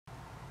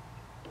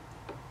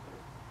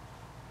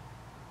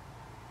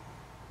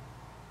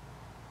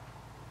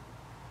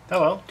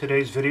Hello,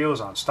 today's video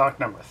is on stock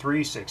number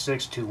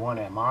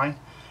 36621MI,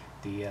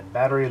 the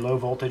battery low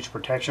voltage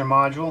protection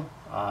module.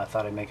 I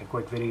thought I'd make a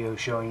quick video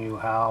showing you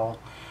how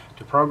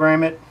to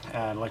program it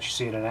and let you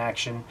see it in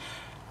action.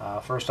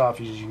 First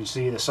off, as you can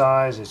see the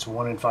size, it's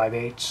 1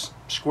 5/8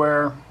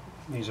 square.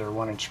 These are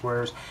 1-inch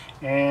squares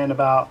and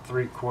about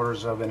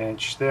 3/4 of an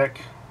inch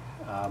thick.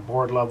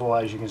 Board level,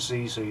 as you can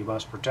see, so you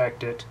must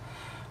protect it.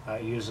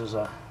 It uses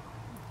a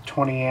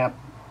 20 amp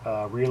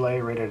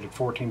relay rated at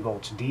 14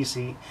 volts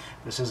DC.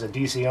 This is a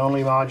DC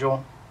only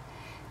module.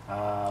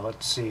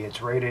 Let's see,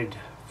 it's rated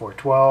for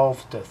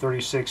 12 to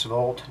 36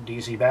 volt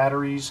DC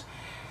batteries.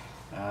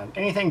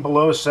 Anything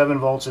below 7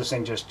 volts, this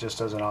thing just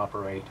doesn't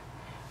operate.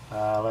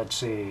 Let's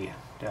see,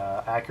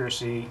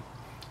 accuracy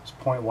is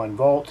 0.1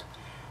 volt.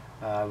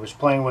 I was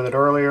playing with it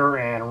earlier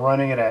and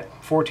running it at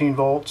 14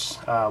 volts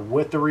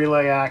with the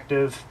relay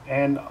active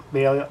and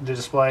the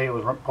display. It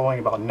was pulling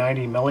about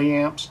 90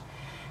 milliamps.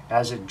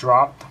 As it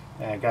dropped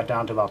and it got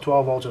down to about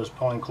 12 volts, it was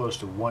pulling close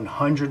to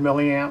 100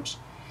 milliamps.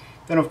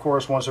 Then of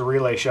course, once the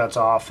relay shuts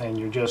off and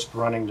you're just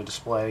running the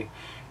display,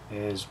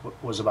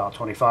 was about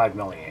 25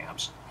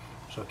 milliamps.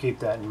 So keep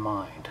that in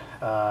mind.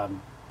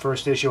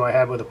 First issue I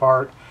had with the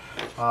part,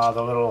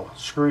 the little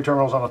screw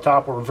terminals on the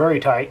top were very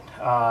tight.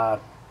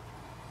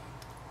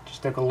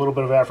 Just took a little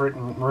bit of effort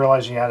and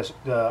realizing you had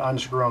to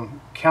unscrew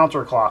them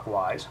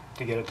counterclockwise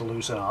to get it to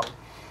loosen up.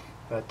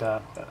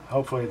 But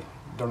hopefully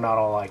they're not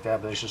all like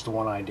that, but it's just the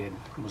one I did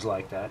was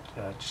like that.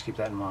 Just keep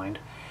that in mind.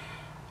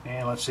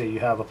 And let's see, you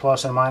have a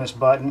plus and minus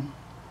button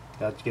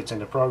that gets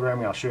into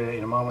programming. I'll show you that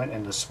in a moment,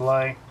 and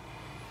display.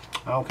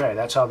 Okay,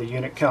 that's how the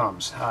unit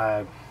comes.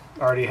 I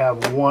already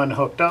have one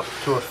hooked up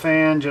to a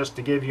fan just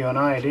to give you an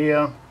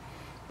idea.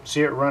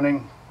 See it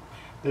running.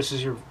 This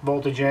is your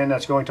voltage in,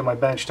 that's going to my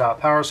benchtop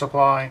power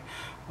supply.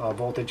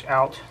 Voltage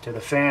out to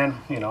the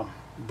fan. You know,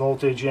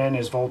 voltage in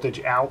is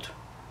voltage out.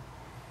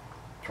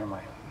 Turn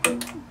my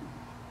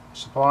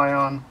supply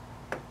on.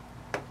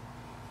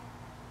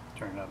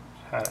 Turn it up.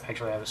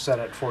 Actually, I have it set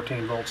at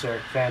 14 volts there.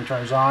 Fan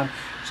turns on,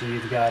 so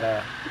you've got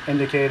a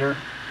indicator,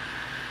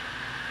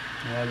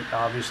 and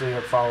obviously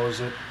it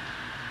follows it.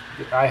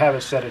 I have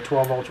it set at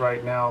 12 volts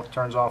right now. It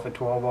turns off at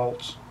 12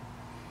 volts,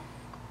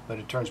 but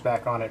it turns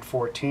back on at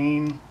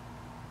 14.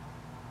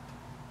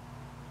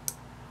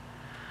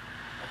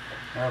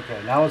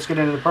 Okay, now let's get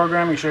into the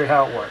programming and show you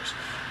how it works.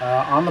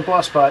 On the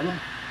plus button,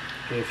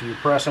 if you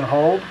press and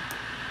hold,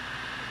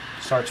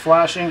 it starts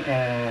flashing,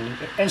 and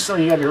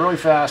instantly you got to be really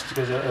fast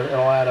because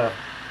it'll add a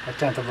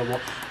 1/10 of a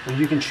volt. Well,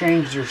 you can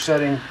change your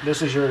setting.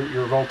 This is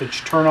your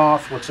voltage turn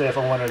off. Let's say if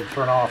I wanted to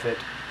turn off at,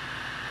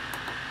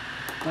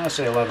 let's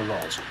say 11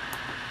 volts.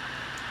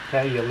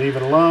 Okay, you leave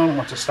it alone.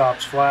 Once it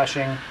stops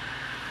flashing,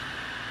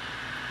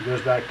 it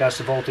goes back. That's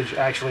the voltage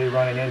actually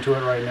running into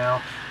it right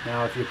now.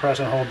 Now if you press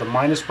and hold the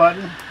minus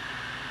button,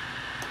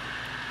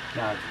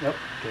 now, yep,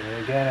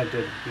 again,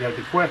 you gotta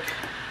be quick.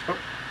 Oh,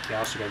 you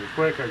also gotta be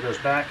quick, or it goes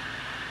back.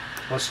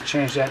 Let's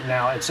change that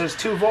now. It says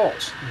 2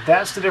 volts.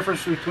 That's the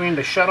difference between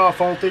the shut-off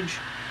voltage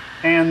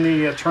and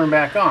the turn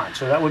back on.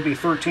 So that would be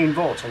 13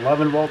 volts.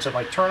 11 volts if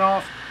I turn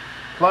off,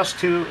 plus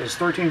 2 is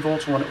 13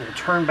 volts when it will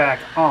turn back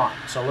on.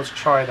 So let's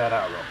try that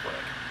out real quick.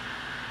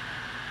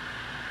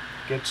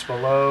 Gets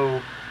below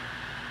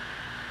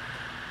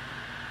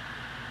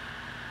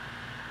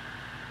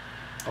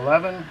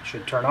 11,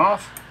 should turn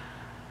off.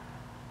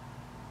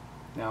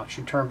 Now it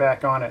should turn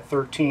back on at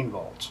 13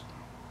 volts.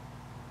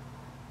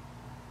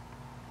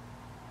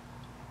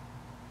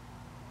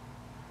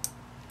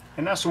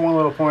 And that's the one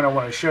little point I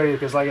want to show you,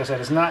 because like I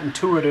said, it's not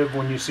intuitive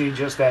when you see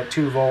just that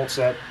 2 volts.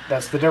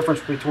 That's the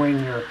difference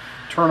between your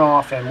turn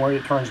off and where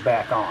it turns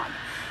back on.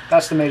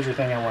 That's the major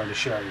thing I wanted to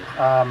show you.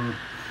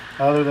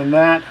 Other than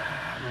that,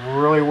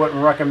 really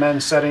wouldn't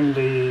recommend setting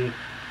the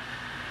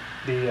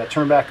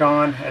turn back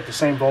on at the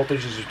same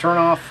voltage as your turn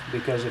off,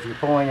 because if you're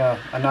pulling a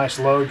nice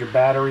load, your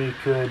battery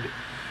could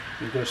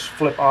just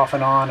flip off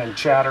and on and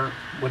chatter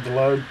with the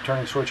load,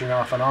 switching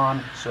off and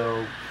on.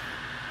 So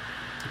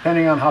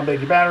depending on how big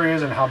your battery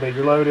is and how big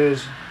your load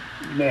is,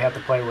 you may have to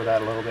play with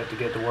that a little bit to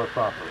get it to work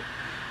properly.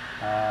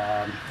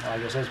 I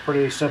guess it's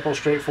pretty simple,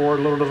 straightforward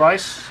little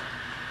device.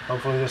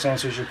 Hopefully this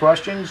answers your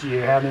questions.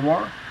 You have any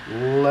more,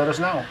 let us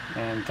know.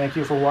 And thank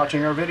you for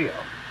watching our video.